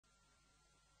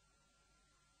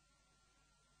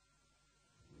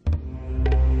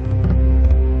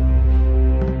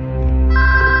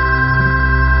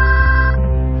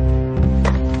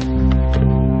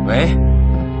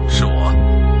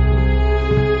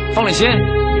方立新，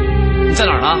你在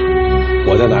哪儿呢？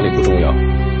我在哪里不重要。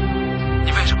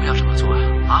你为什么要这么做呀？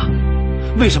啊？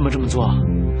为什么这么做？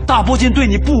大伯金对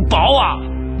你不薄啊！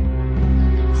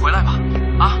回来吧，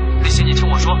啊，立新，你听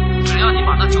我说，只要你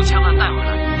把那9000万带回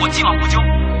来，我既往不咎。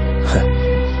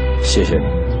哼，谢谢你，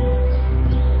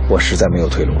我实在没有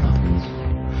退路了。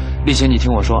立新，你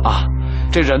听我说啊，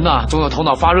这人呐，总有头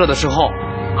脑发热的时候。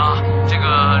啊，这个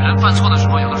人犯错的时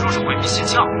候，有的时候是鬼迷心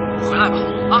窍。回来吧，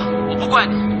啊，我不怪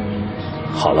你。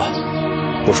好了，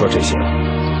不说这些了。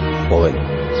我问你，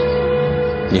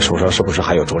你手上是不是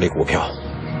还有着力股票？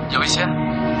有一些。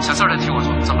小四儿，听我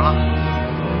说，怎么了？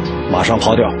马上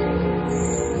抛掉，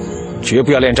绝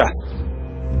不要恋战。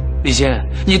立新，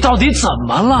你到底怎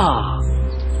么了？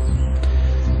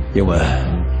英文，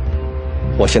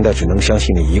我现在只能相信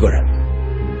你一个人。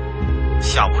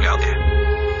下午2点，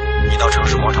你到城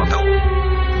市广场等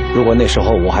我。如果那时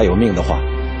候我还有命的话，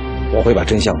我会把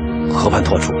真相和盘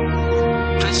托出。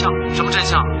真相？什么真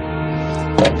相？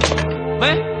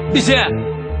喂，立新。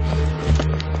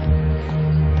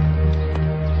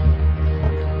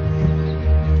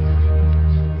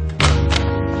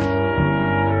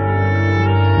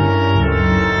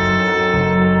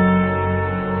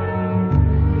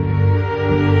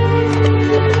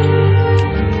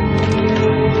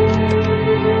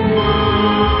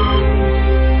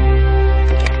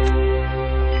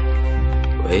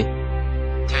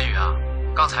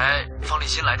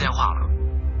来电话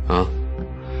了，啊，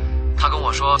他跟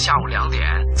我说下午2点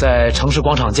在城市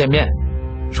广场见面，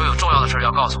说有重要的事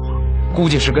要告诉我，估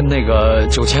计是跟那个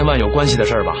9000万有关系的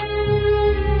事吧。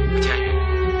天宇，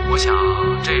我想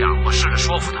这样，我试着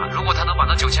说服他，如果他能把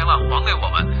那9000万还给我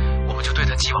们，我们就对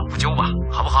他既往不咎吧，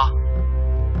好不好？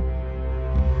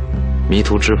迷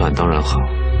途知返当然好，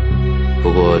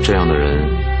不过这样的人，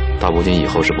大伯金以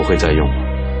后是不会再用了。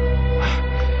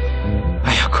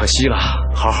哎呀，可惜了，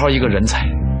好好一个人才。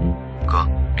哥，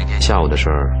明天下午的事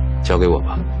儿交给我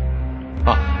吧。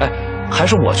啊，哎，还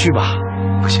是我去吧。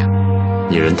不行，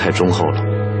你人太忠厚了，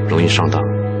容易上当。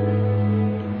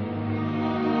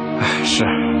哎，是，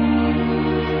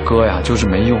哥呀，就是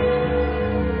没用。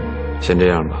先这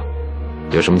样吧，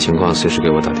有什么情况随时给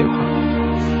我打电话。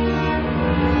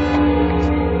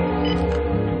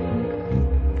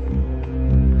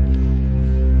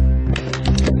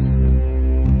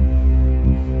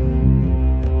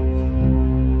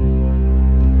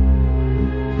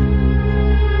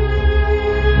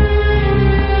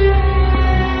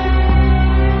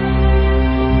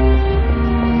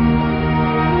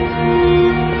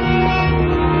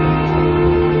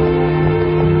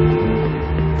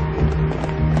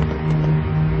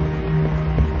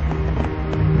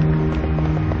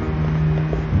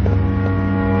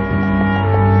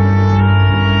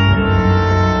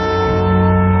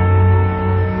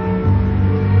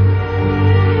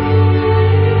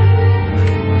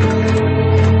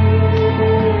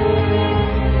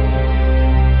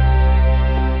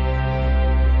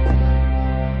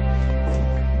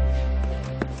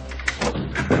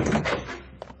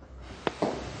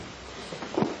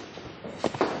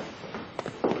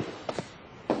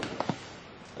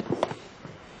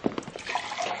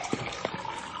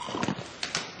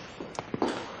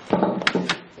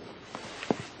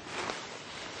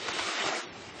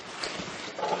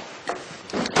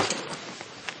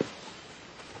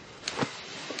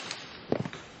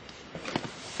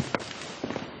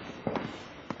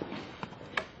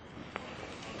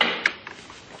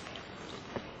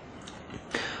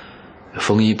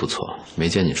风衣不错，没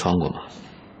见你穿过吗？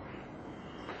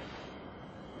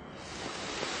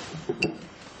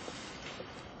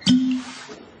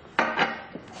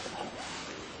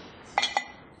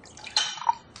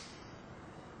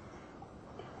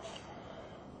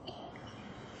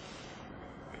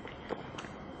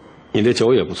你的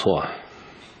酒也不错。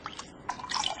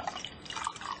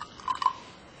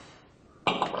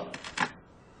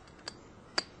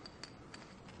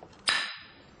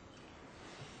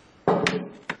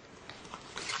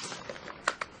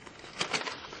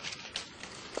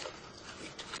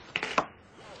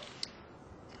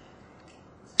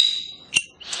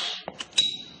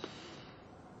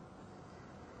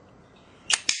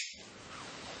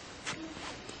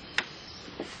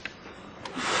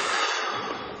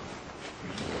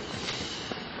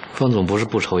方总不是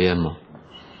不抽烟吗？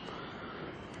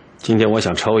今天我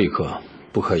想抽一颗，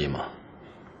不可以吗？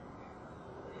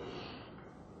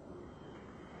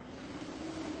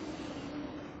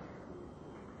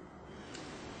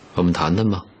我们谈谈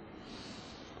吧。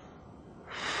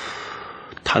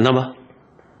谈谈吧。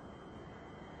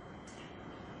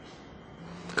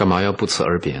干嘛要不辞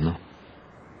而别呢？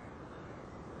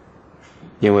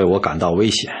因为我感到危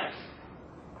险。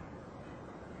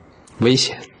危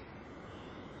险。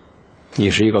你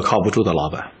是一个靠不住的老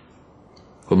板。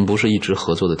我们不是一直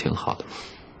合作的挺好的吗？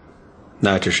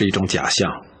那只是一种假象。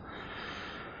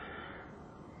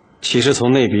其实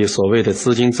从那笔所谓的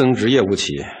资金增值业务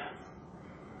起，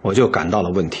我就感到了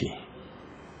问题。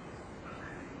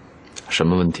什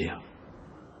么问题啊？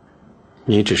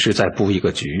你只是在布一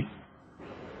个局。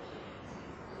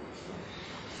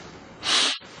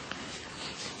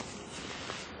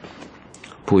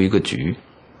布一个局，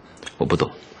我不懂。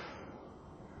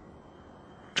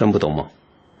真不懂吗？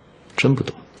真不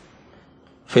懂。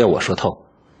非要我说透？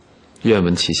愿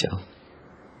闻其详。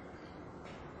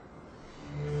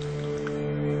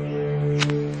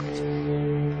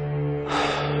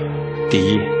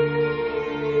第一，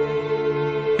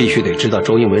必须得知道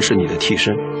周英文是你的替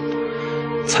身，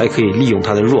才可以利用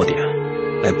他的弱点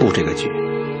来布这个局，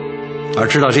而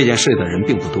知道这件事的人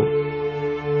并不多。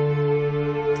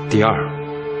第二，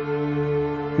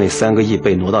那3个亿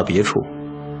被挪到别处，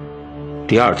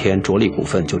第2天着力股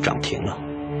份就涨停了。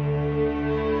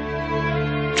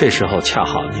这时候恰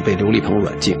好你被刘立鹏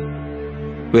软禁，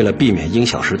为了避免因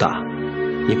小失大，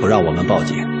你不让我们报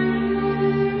警。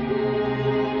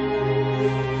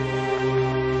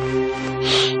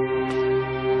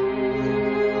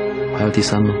还有第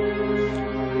3吗？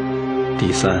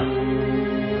第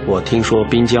3，我听说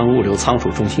滨江物流仓储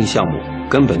中心项目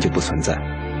根本就不存在。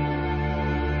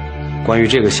关于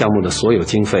这个项目的所有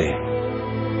经费，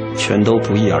全都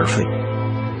不翼而飞，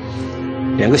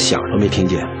连个响都没听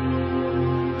见，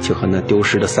就和那丢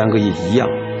失的3个亿一样。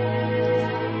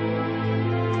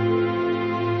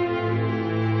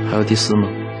还有第4吗？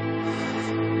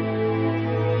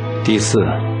第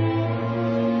4，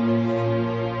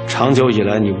长久以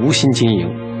来你无心经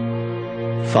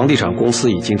营，房地产公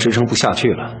司已经支撑不下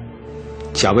去了，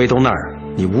贾卫东那儿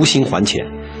你无心还钱，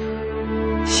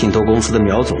信托公司的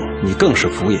苗总你更是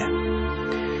敷衍，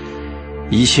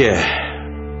一切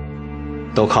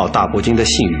都靠大铂金的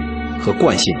信誉和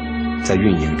惯性在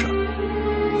运营着，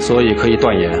所以可以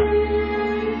断言，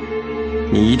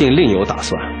你一定另有打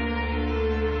算。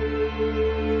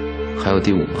还有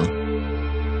第5吗？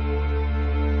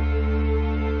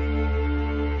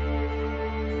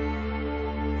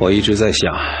我一直在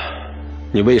想，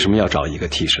你为什么要找一个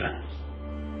替身？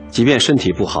即便身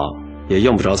体不好，也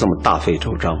用不着这么大费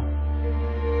周章。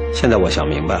现在我想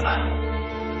明白了，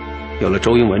有了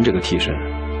周英文这个替身，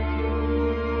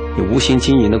你无心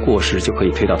经营的过失就可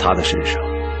以推到他的身上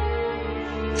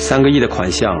，3个亿的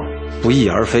款项不翼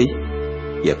而飞，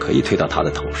也可以推到他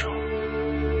的头上。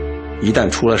一旦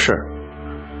出了事儿，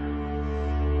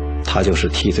他就是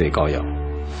替罪羔羊。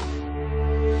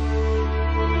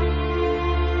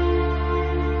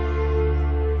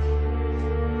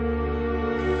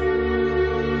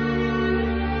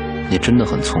你真的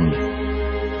很聪明。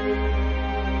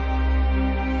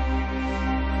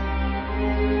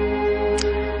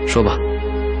说吧，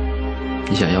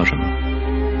你想要什么？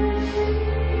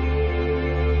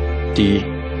第一，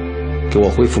给我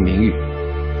恢复名誉；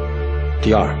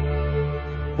第2，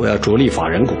我要着力法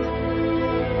人股。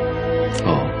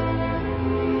哦，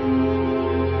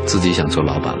自己想做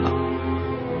老板了？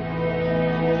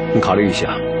你考虑一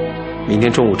下，明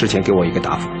天中午之前给我一个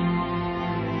答复。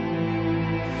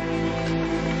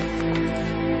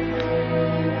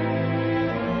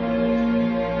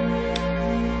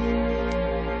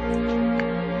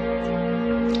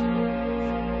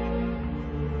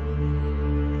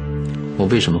我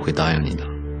为什么会答应你呢？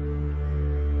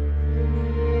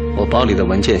我包里的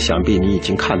文件想必你已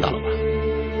经看到了吧？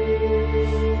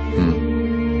嗯。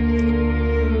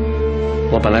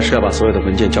我本来是要把所有的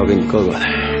文件交给你哥哥的，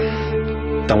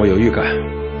但我有预感，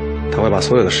他会把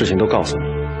所有的事情都告诉你。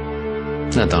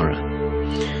那当然，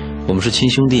我们是亲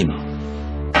兄弟嘛。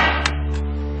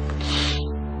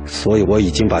所以我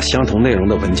已经把相同内容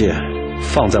的文件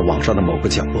放在网上的某个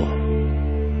角落。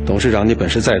董事长，你本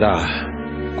事再大，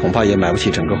恐怕也买不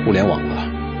起整个互联网了。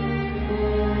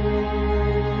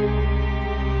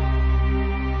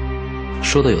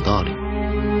说的有道理，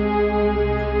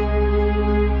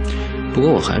不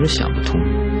过我还是想不通，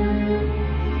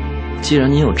既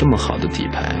然你有这么好的底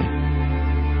牌，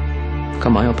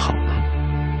干嘛要跑呢？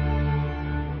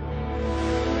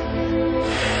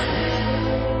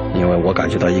因为我感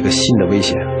觉到一个新的危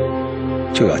险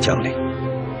就要降临。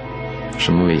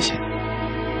什么危险？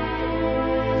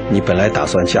你本来打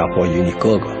算嫁祸于你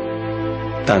哥哥，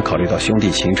但考虑到兄弟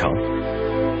情长，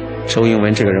周英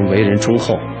文这个人为人忠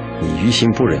厚，你于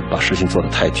心不忍把事情做得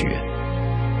太绝。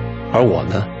而我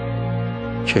呢，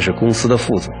却是公司的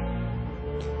副总，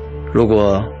如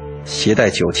果携带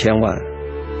9000万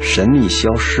神秘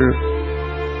消失，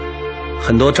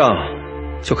很多账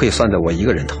就可以算在我一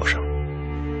个人头上。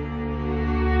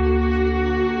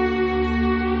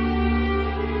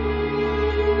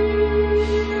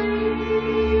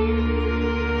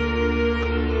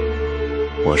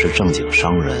我是正经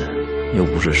商人，又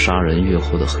不是杀人越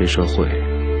货的黑社会。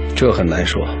这很难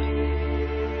说。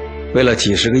为了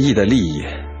几十个亿的利益，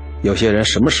有些人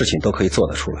什么事情都可以做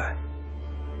得出来。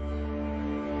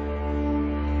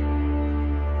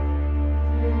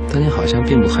但你好像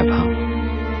并不害怕我。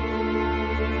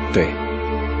对，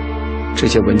这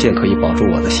些文件可以保住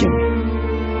我的性命。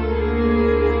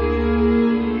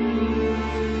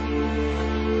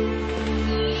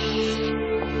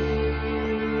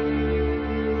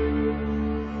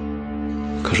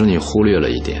可是你忽略了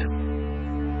一点，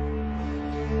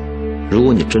如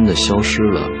果你真的消失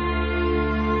了，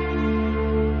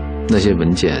那些文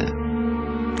件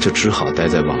就只好待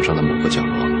在网上的某个角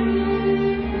落了。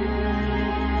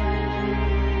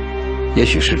也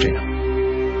许是这样，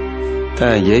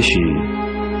但也许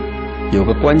有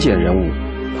个关键人物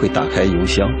会打开邮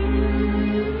箱，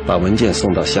把文件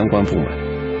送到相关部门。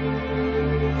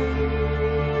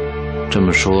这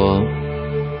么说，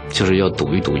就是要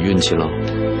赌一赌运气了。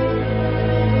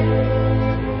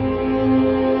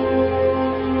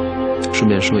顺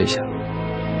便说一下，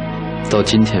到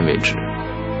今天为止，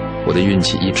我的运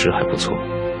气一直还不错。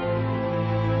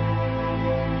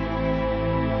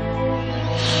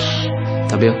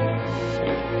大兵，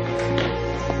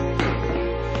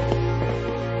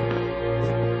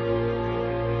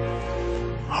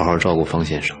好好照顾方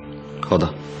先生。好的。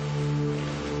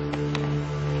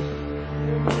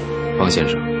方先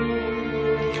生，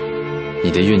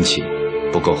你的运气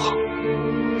不够好。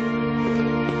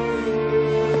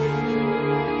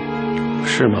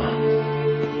是吗？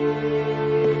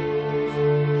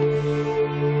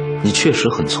你确实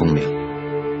很聪明，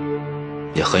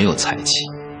也很有才气。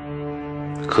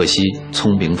可惜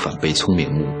聪明反被聪明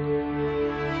误，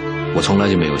我从来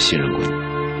就没有信任过你。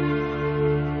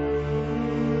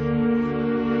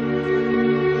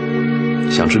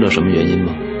想知道什么原因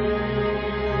吗？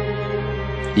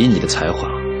以你的才华，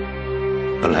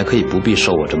本来可以不必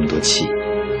受我这么多气，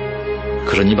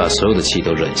可是你把所有的气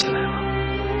都忍下来了，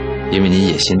因为你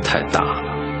野心太大了。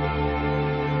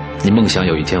你梦想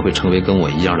有一天会成为跟我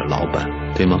一样的老板，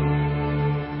对吗？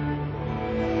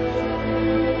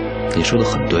你说的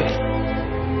很对，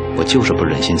我就是不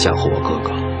忍心嫁祸我哥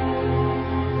哥，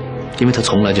因为他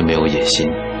从来就没有野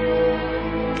心，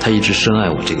他一直深爱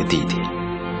我这个弟弟，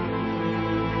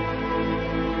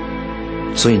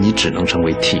所以你只能成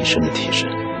为替身的替身。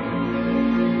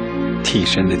替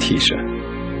身的替身，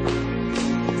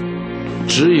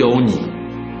只有你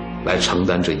来承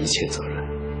担这一切责任，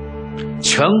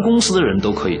全公司的人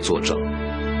都可以作证，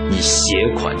你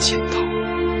携款潜逃。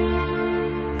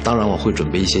当然我会准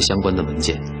备一些相关的文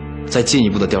件，在进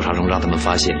一步的调查中让他们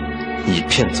发现你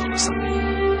骗走了3个亿。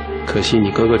可惜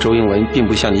你哥哥周英文并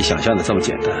不像你想象的这么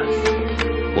简单。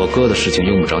我哥的事情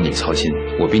用不着你操心，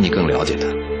我比你更了解他。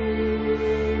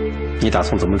你打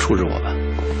算怎么处置我吧？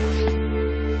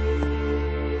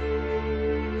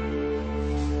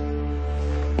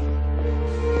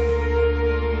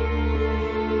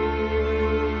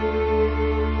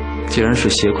既然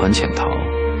是携款潜逃，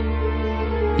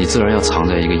你自然要藏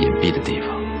在一个隐蔽的地方。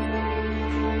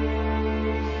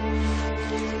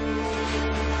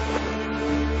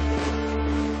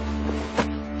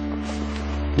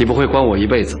你不会关我一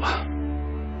辈子吧？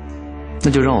那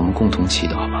就让我们共同祈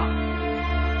祷吧。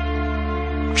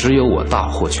只有我大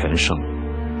获全胜，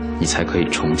你才可以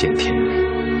重见天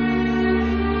日。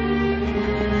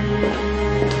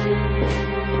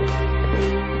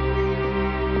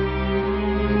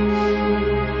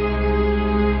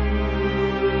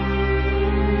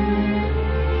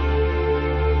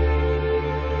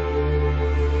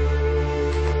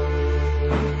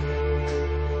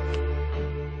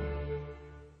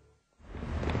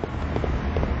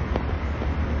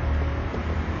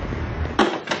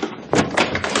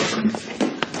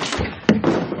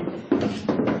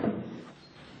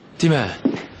弟妹，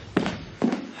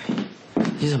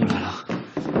你怎么来了？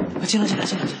进来。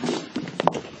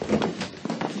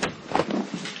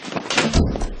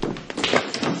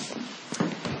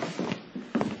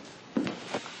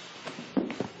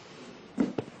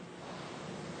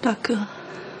大哥，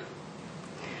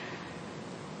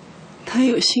他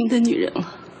有新的女人了。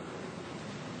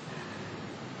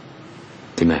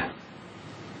弟妹，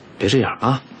别这样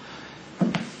啊！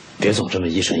别总这么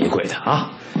疑神疑鬼的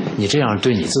啊！你这样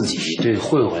对你自己、对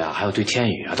慧慧呀，还有对天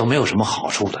宇啊，都没有什么好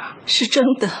处的。是真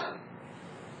的，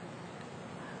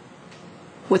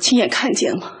我亲眼看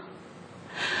见了。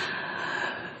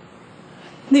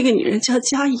那个女人叫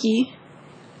佳怡，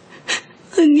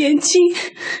很年轻，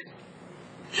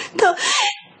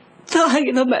他还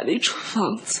给她买了一处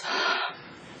房子。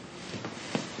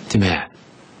弟妹，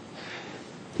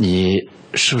你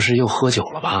是不是又喝酒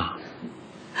了吧？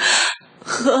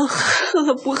喝，喝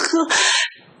了不喝，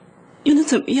又能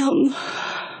怎么样呢？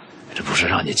这不是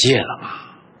让你戒了吗？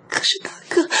可是大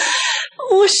哥，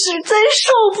我实在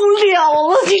受不了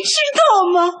了，你知道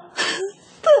吗？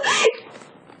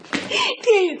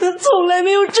天宇他从来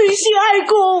没有真心爱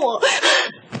过我。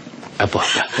哎，不，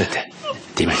对，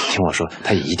弟妹，听我说，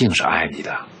他一定是爱你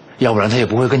的，要不然他也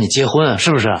不会跟你结婚，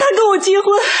是不是？他跟我结婚，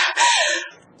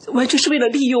完全是为了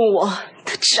利用我，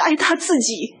他只爱他自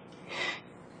己。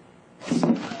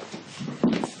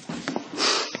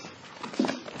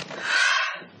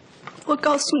我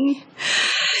告诉你，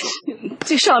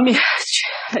这上面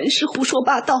全是胡说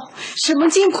八道，什么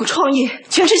艰苦创业，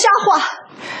全是瞎话。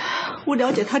我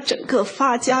了解他整个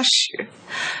发家史，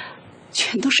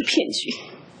全都是骗局。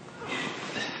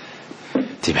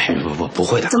弟妹，我不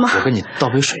会的。怎么？我给你倒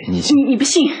杯水，你不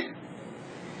信？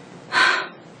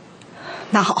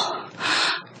那好，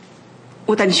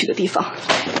我带你去个地方。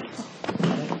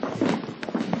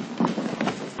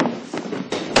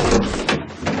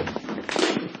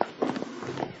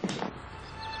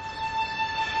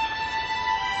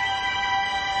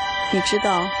你知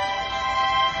道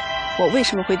我为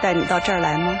什么会带你到这儿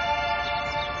来吗？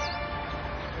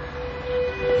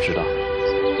知道。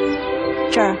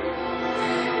这儿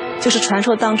就是传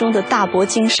说当中的大铂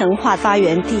金神话发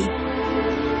源地。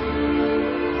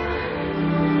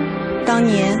当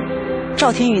年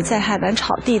赵天宇在海南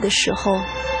草地的时候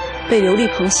被刘立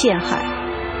鹏陷害，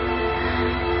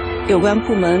有关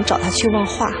部门找他去问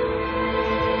话，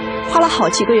花了好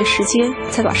几个月时间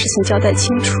才把事情交代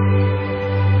清楚。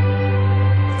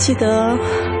记得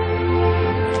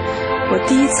我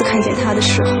第一次看见他的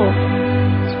时候，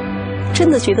真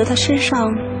的觉得他身上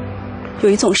有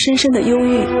一种深深的忧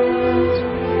郁，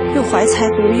又怀才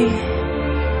不遇，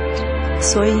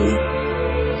所以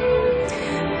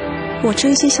我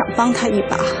真心想帮他一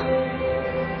把。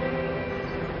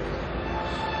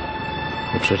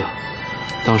我知道，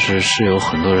当时是有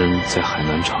很多人在海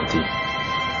南草地，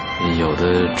有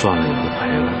的赚了，有的赔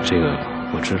了，这个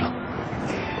我知道。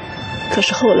可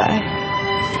是后来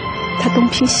他东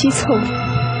拼西凑，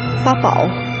把宝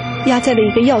压在了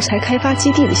一个药材开发基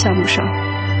地的项目上，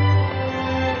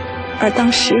而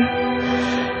当时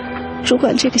主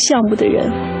管这个项目的人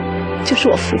就是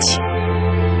我父亲。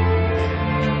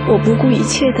我不顾一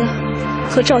切的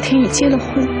和赵天宇结了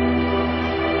婚，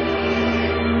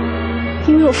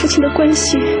因为我父亲的关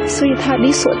系，所以他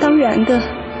理所当然的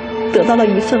得到了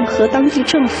一份和当地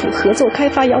政府合作开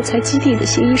发药材基地的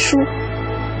协议书。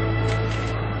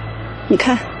你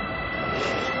看，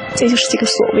这就是这个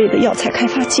所谓的药材开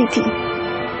发基地。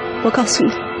我告诉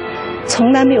你，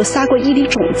从来没有撒过一粒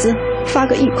种子，发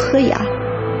过一颗芽。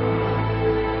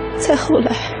再后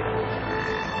来，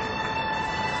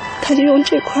他就用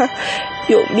这块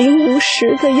有名无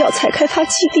实的药材开发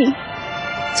基地，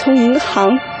从银行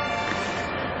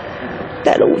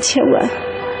贷了5000万，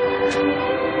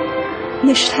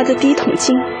那是他的第一桶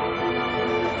金。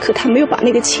可他没有把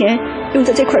那个钱用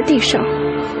在这块地上，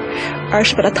而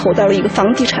是把它投到了一个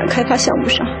房地产开发项目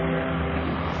上。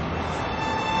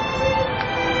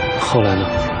后来呢？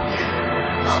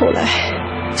后来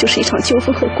就是一场纠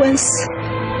纷和官司。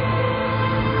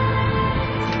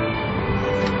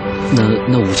那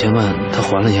5000万他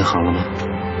还了银行了吗？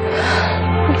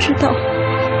不知道，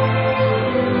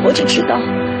我只知道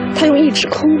他用一纸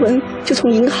空文就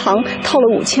从银行套了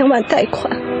5000万贷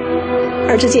款，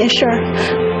而这件事儿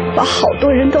把好多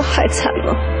人都害惨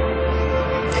了，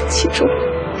其中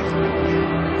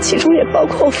也包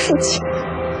括我父亲。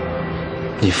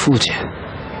你父亲？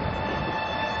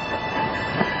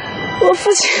我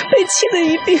父亲被气得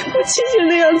一病不起就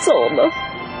那样走了。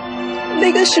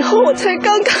那个时候我才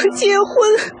刚刚结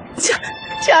婚，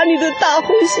家里的大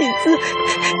红喜字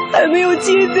还没有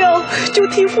结掉，就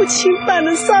替父亲办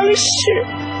了丧事，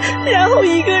然后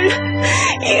一个人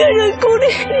孤零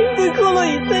零的过了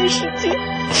一段时间。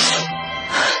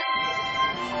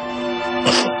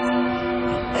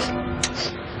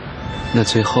那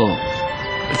最后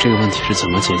这个问题是怎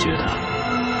么解决的？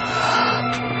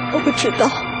我不知道，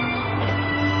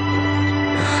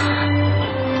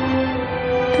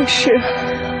但是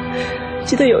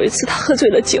记得有一次他喝醉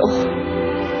了酒，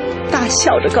大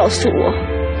笑着告诉我，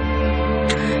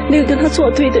那个跟他作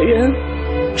对的人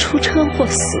出车祸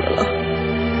死了。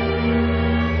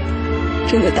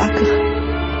真的，大哥，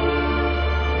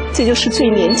这就是最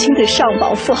年轻的上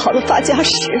榜富豪的发家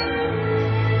史，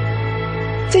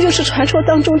这就是传说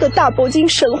当中的大铂金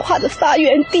神话的发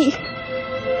源地。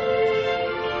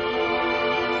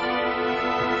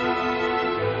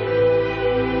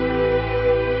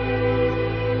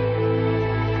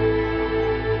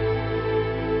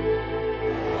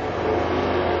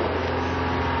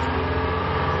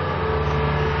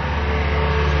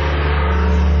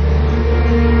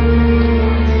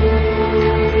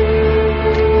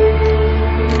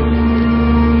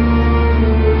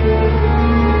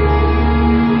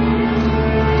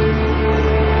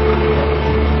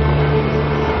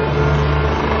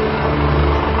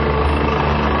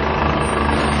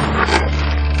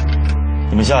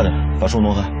们下去，把树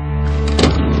挪开。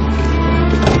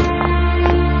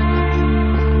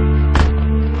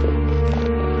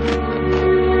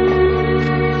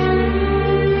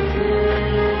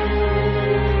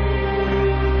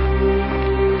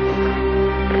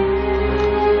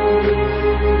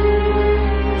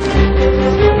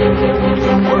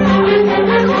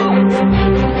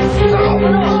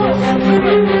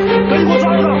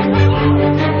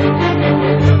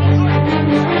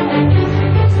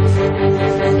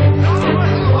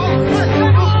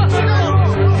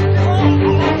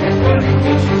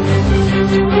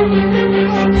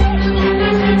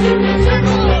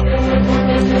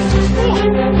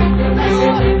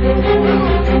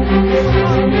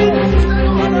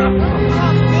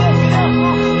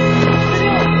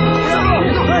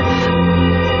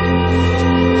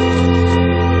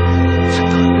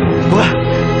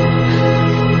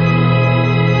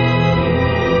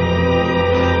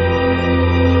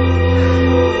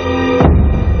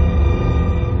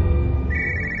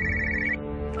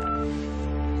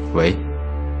喂，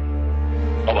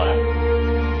老板，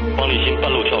方立新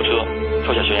半路跳车，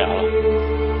跳下悬崖了。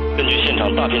根据现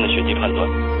场大片的血迹判断，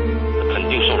他肯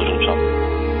定受了重伤，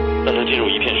但他进入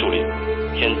一片树林，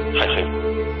天太黑了，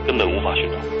根本无法寻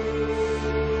找。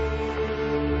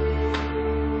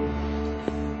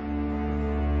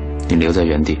你留在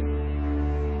原地，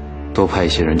多派一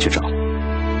些人去找。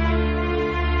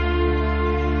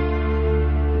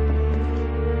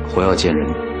活要见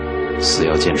人，死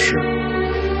要见尸。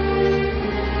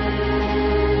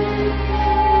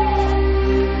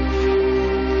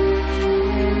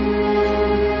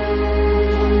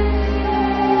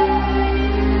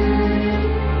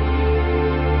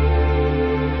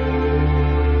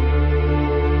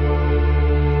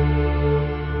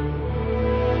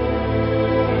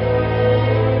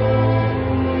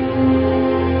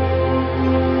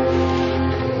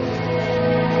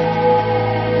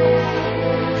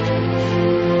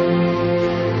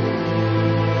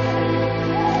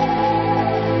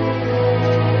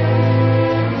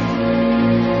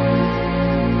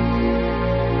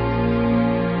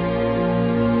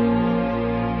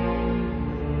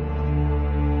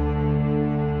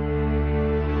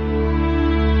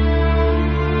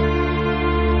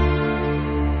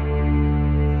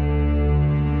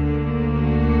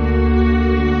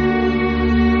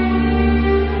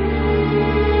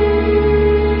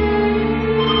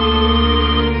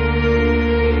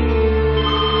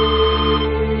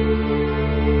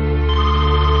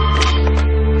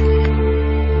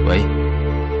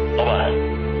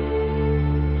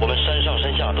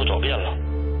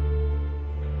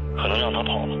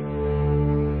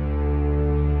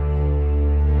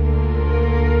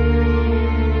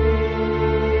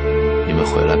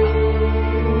回来吧。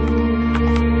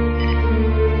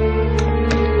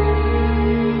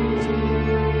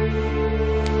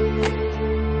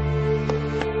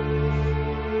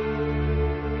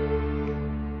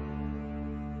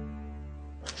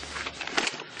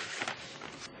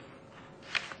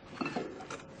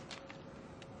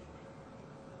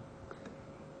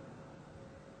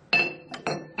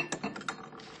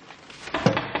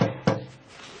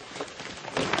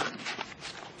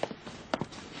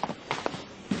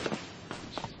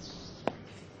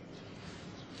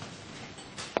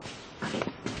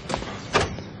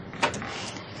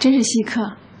真是稀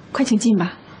客，快请进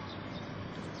吧。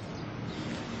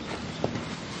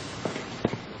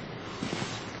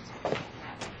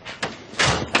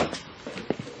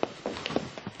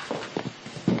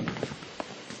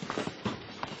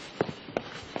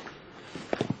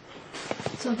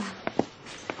坐吧。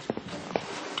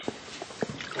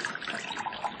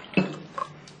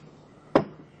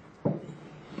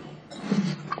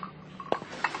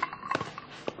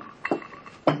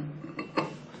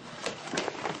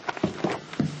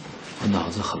脑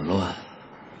子很乱，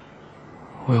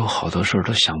我有好多事儿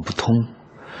都想不通，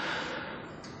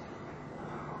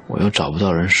我又找不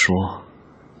到人说。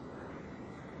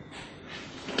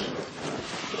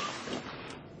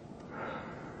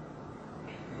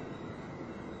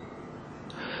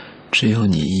只有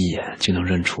你一眼就能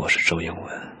认出我是周英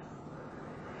文，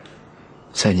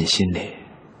在你心里，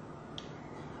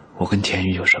我跟田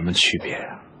雨有什么区别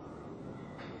啊？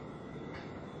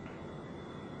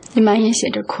你满眼写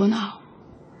着苦恼，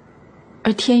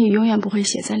而天宇永远不会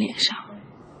写在脸上，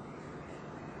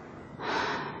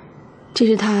这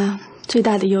是他最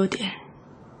大的优点，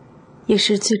也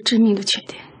是最致命的缺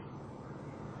点。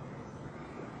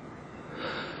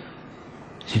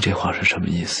你这话是什么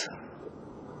意思？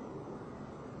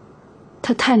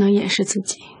他太能掩饰自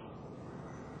己，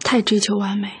太追求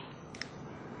完美。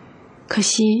可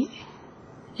惜，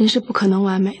人是不可能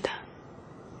完美的。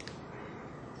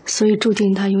所以注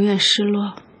定他永远失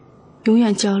落，永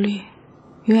远焦虑，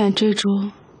永远追逐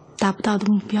达不到的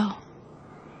目标。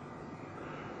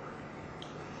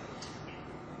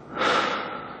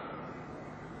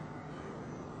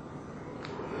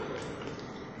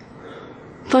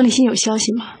方立新有消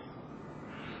息吗？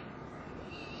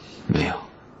没有。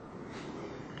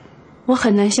我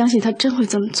很难相信他真会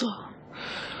这么做。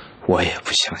我也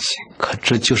不相信，可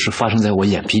这就是发生在我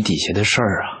眼皮底下的事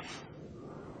儿啊。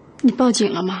你报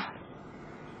警了吗？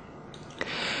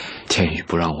天宇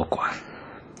不让我管。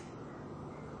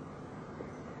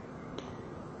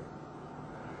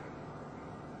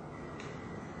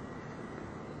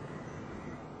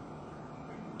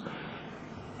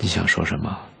你想说什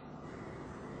么？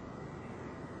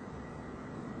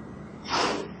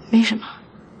没什么。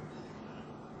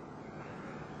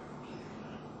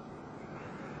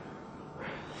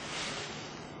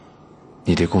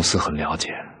你对公司很了解，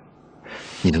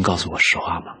你能告诉我实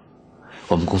话吗？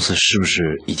我们公司是不是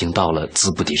已经到了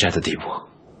资不抵债的地步？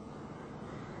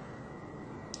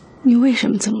你为什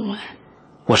么这么问？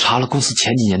我查了公司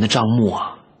前几年的账目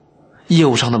啊，业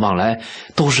务上的往来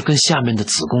都是跟下面的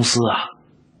子公司啊。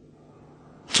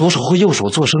左手和右手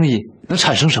做生意能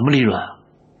产生什么利润啊？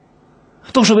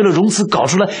都是为了融资搞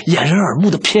出来掩人耳目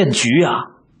的骗局啊！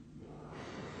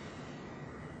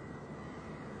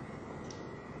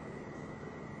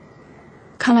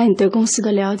看来你对公司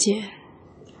的了解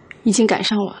已经赶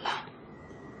上我了。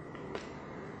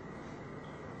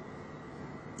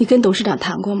你跟董事长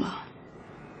谈过吗？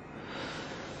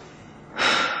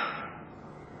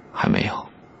还没有。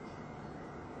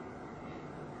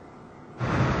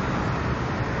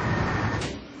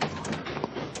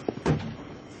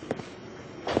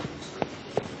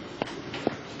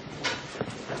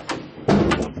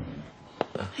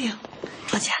哎呦，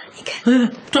老贾，你看。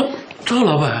哎，赵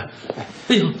老板，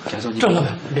哎呦，赵老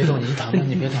板，别动，您躺着，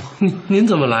你别动。您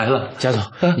怎么来了？贾总，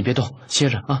你别动，歇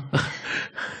着啊。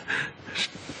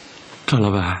赵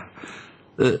老板，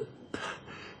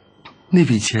那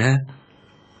笔钱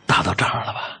打到账上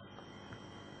了吧？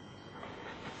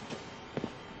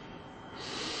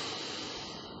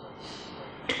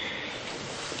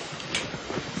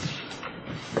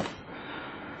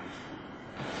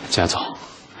贾总，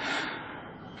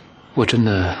我真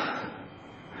的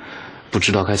不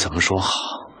知道该怎么说好。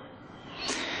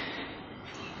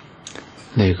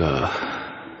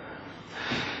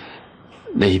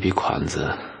那一笔款子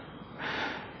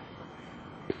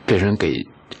被人给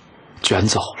卷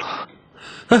走了。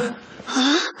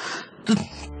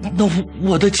那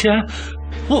我的钱，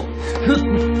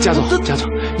贾总，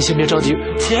你先别着急，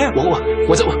钱，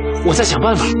我再想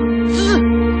办法。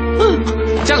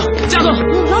贾总，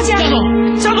老贾，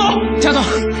贾老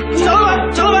板，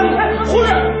哎，护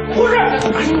士，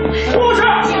老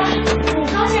贾。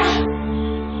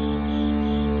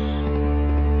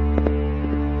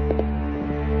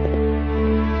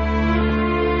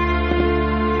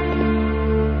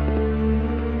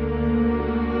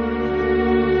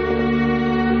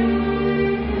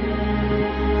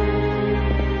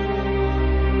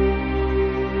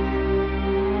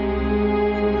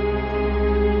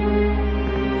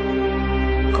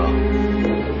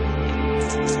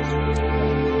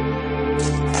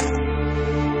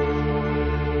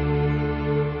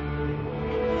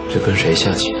这跟谁下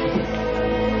棋？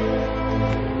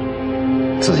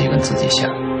自己跟自己下，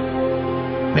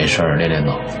没事儿练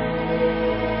脑子。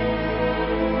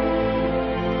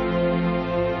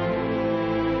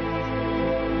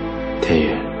天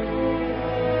宇，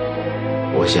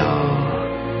我想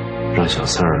让小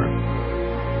四儿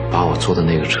把我坐的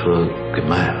那个车给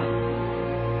卖了。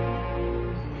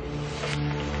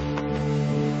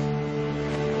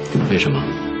为什么？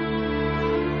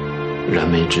燃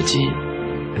眉之急，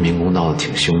民工闹得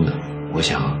挺凶的，我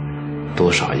想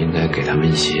多少应该给他们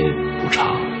一些补偿。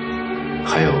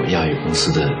还有亚宇公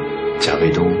司的贾卫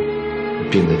东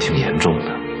病得挺严重的，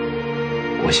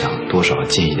我想多少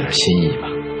尽一点心意吧。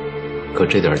可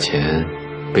这点钱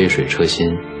杯水车薪，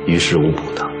于事无补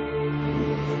的。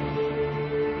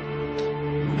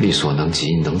力所能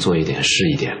及，能做一点是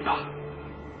一点吧。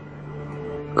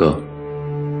哥，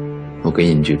我给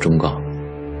你一句忠告，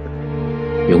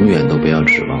永远都不要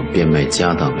指望变卖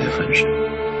家当来翻身。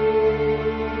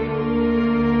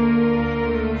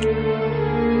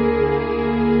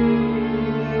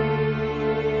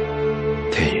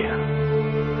天宇，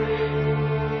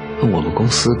我们公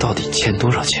司到底欠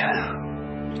多少钱啊？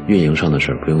运营上的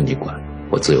事不用你管，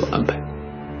我自有安排。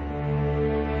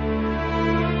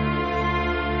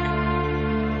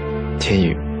天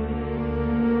宇，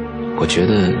我觉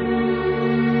得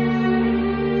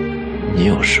你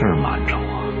有事儿瞒着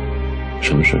我。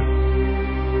什么事？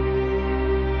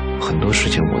很多事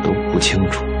情我都不清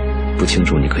楚，不清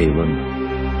楚你可以问我。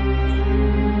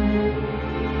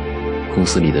公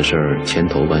司里的事儿千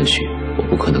头万绪，我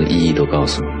不可能一一都告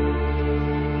诉你。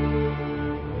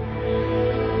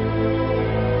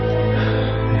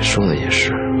你说的也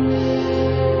是。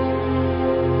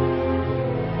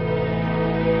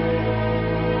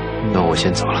那我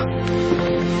先走了，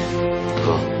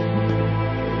哥。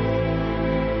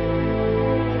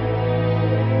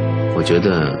我觉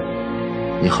得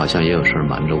你好像也有事儿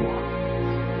瞒着我。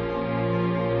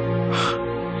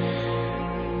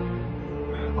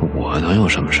我能有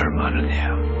什么事儿瞒着你啊？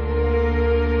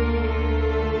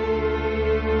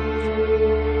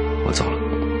我走了。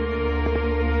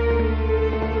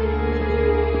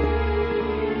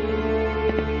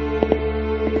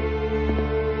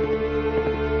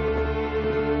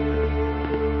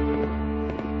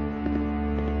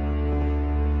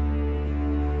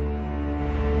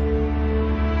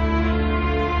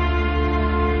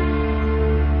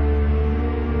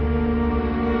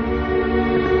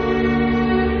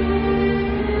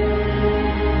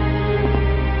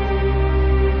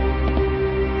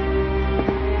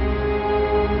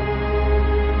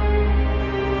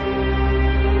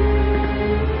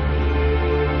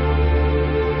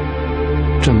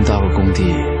这么大个工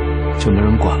地就没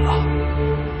人管了。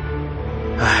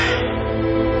唉，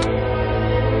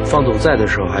方总在的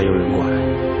时候还有人管，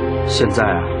现在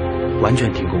啊，完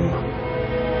全停工了。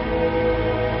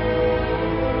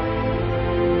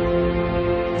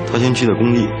他先去的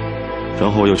工地，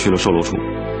然后又去了售楼处。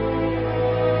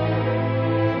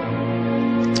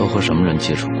都和什么人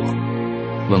接触过？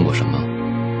问过什么？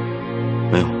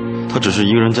没有，他只是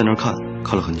一个人在那儿看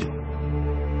了很久。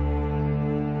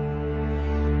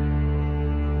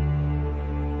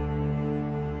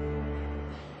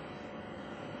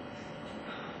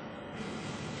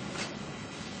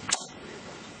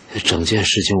整件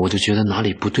事情我就觉得哪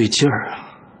里不对劲儿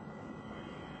啊！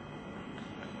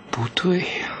不对呀，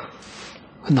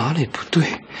哪里不对？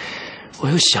我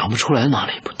又想不出来哪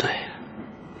里不对。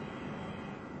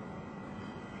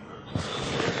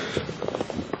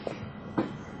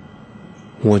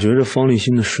我觉着方立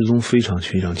新的失踪非常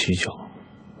蹊跷。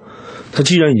他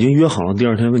既然已经约好了第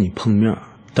二天跟你碰面，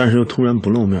但是又突然不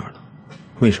露面了，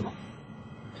为什么？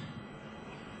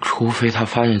除非他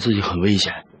发现自己很危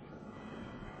险。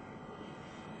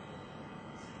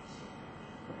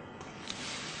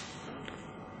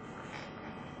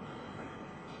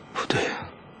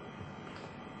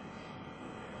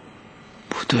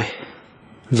不对，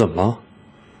怎么了？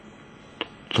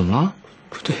怎么了？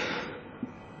不对。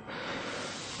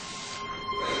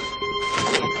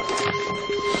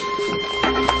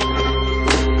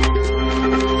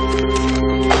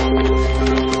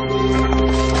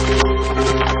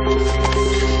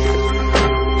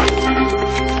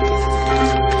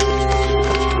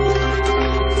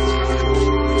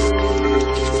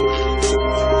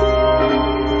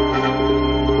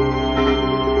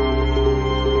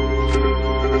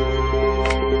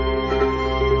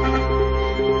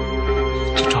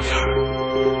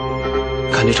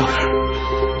看这照片，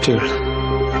这个人，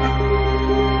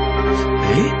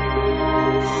哎，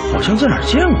好像在哪儿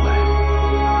见过哎。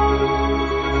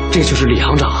这个就是李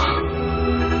行长。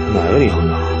哪个李行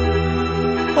长？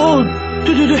哦，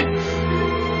对对对，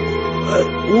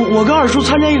我跟二叔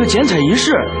参加一个剪彩仪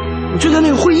式，我就在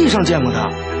那个会议上见过他。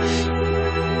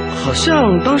好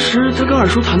像当时他跟二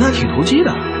叔谈得还挺投机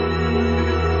的。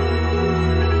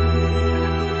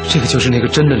这个就是那个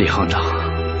真的李行长。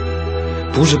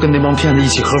不是跟那帮骗子一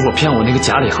起合伙骗我那个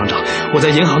假李行长，我在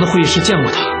银行的会议室见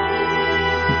过他。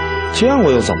见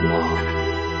过又怎么了？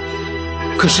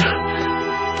可是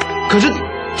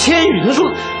天宇他说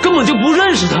根本就不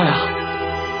认识他呀，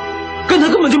跟他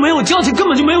根本就没有交情，根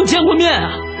本就没有见过面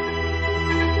啊。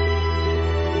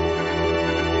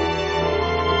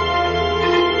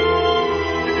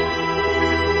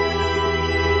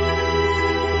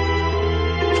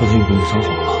赵天宇跟你撒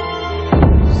谎了。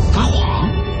撒谎？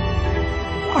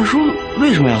二叔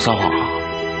为什么要撒谎啊？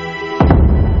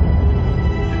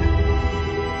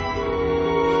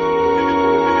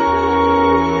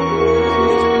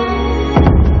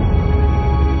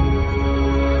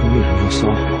他为什么要撒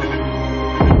谎？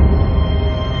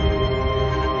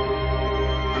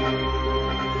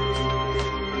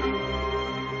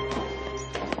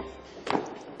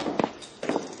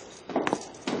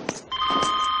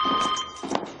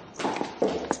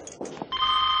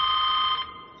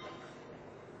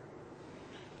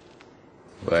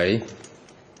喂，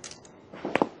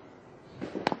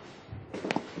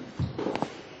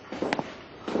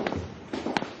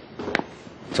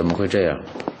怎么会这样？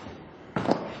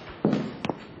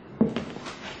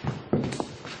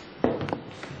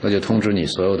那就通知你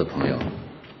所有的朋友，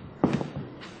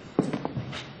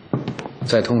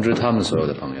再通知他们所有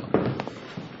的朋友。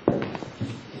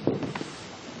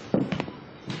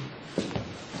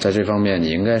在这方面，你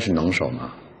应该是能手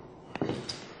嘛。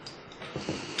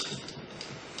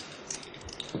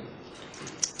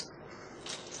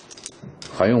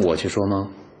还用我去说吗？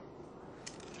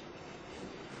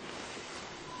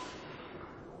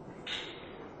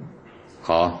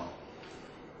好。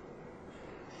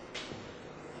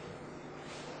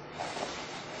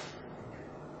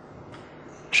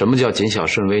什么叫谨小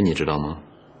慎微，你知道吗？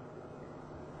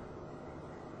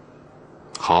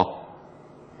好，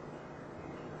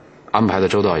安排的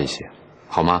周到一些，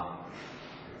好吗？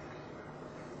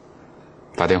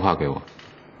打电话给我。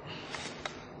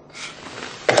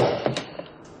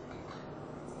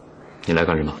你来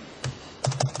干什么？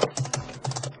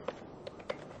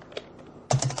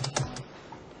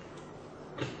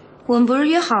我们不是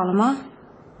约好了吗？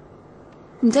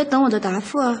你在等我的答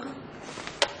复啊。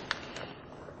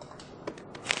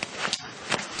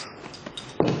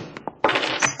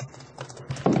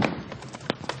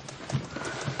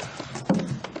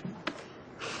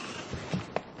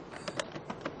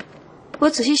我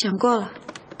仔细想过了，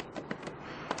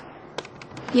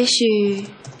也许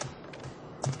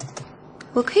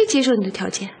我可以接受你的条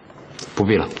件。不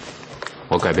必了，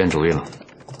我改变主意了。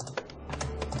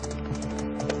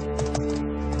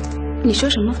你说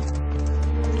什么？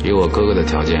以我哥哥的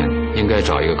条件，应该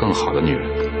找一个更好的女人，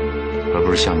而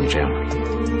不是像你这样的。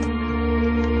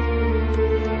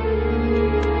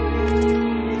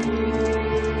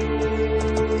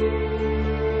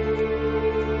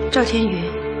赵天宇，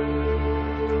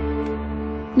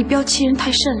你不要欺人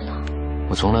太甚了。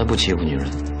我从来不欺负女人。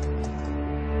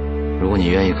如果你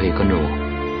愿意，可以跟着我。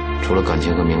除了感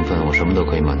情和名分，我什么都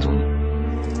可以满足你。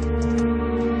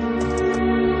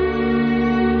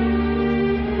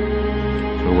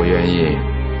如果愿意，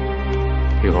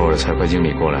一会儿我的财会经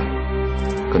理过来，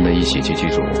跟他一起去剧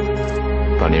组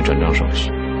办理转账手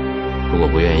续。如果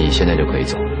不愿意，现在就可以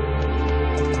走。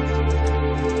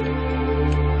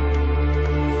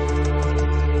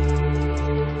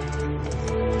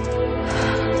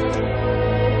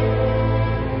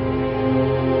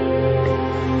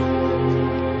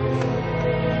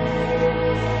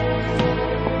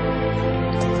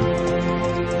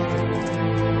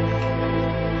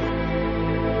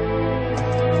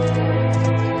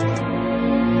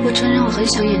我承认我很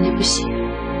想演那部戏，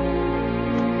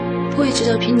我也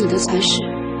知道凭你的才识，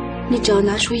你只要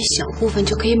拿出一小部分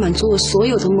就可以满足我所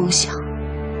有的梦想。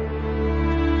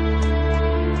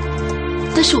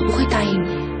但是我不会答应你，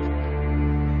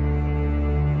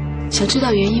想知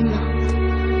道原因吗？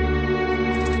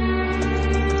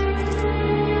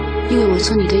因为我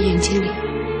从你的眼睛里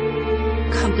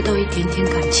看不到一点点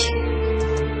感情。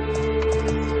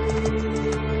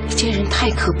你这人太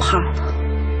可怕了。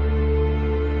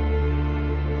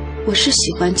我是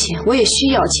喜欢钱，我也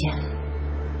需要钱，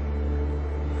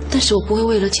但是我不会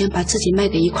为了钱把自己卖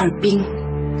给一块冰，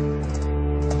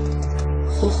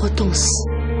活活冻死。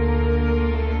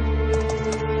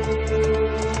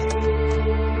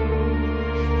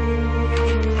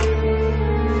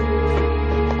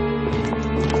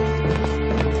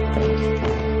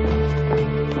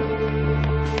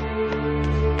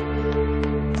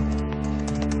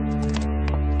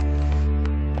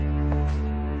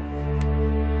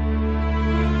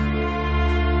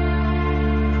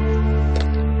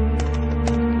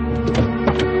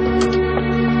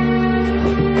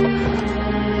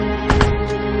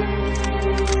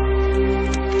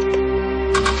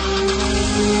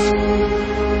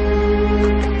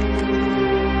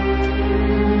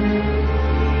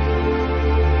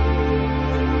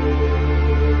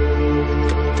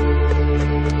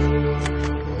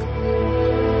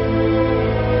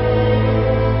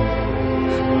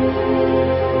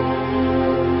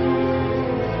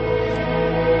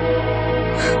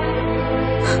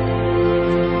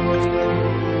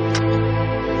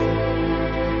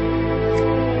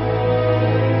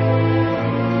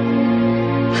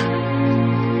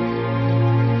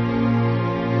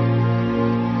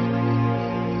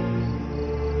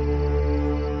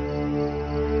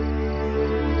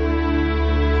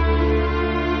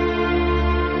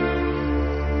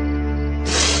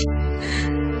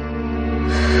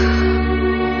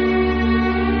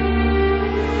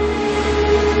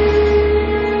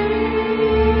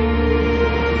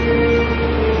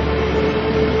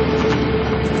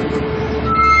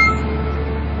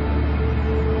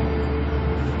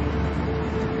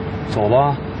走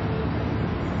吧。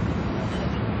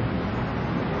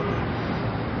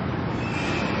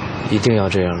一定要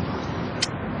这样吗？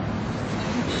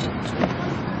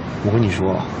我跟你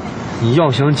说，你要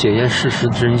想检验事实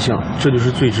真相，这就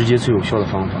是最直接、最有效的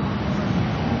方法。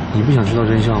你不想知道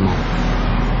真相吗？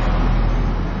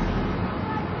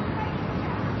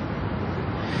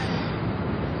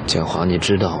建华，你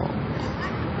知道，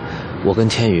我跟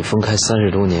天宇分开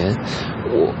30多年，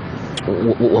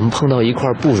我们碰到一块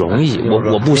儿不容易，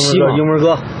我不希望。英文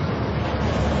哥，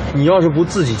你要是不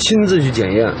自己亲自去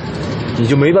检验，你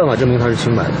就没办法证明他是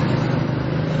清白的。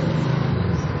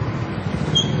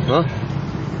啊，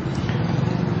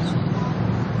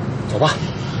走吧，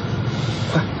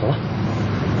快走吧。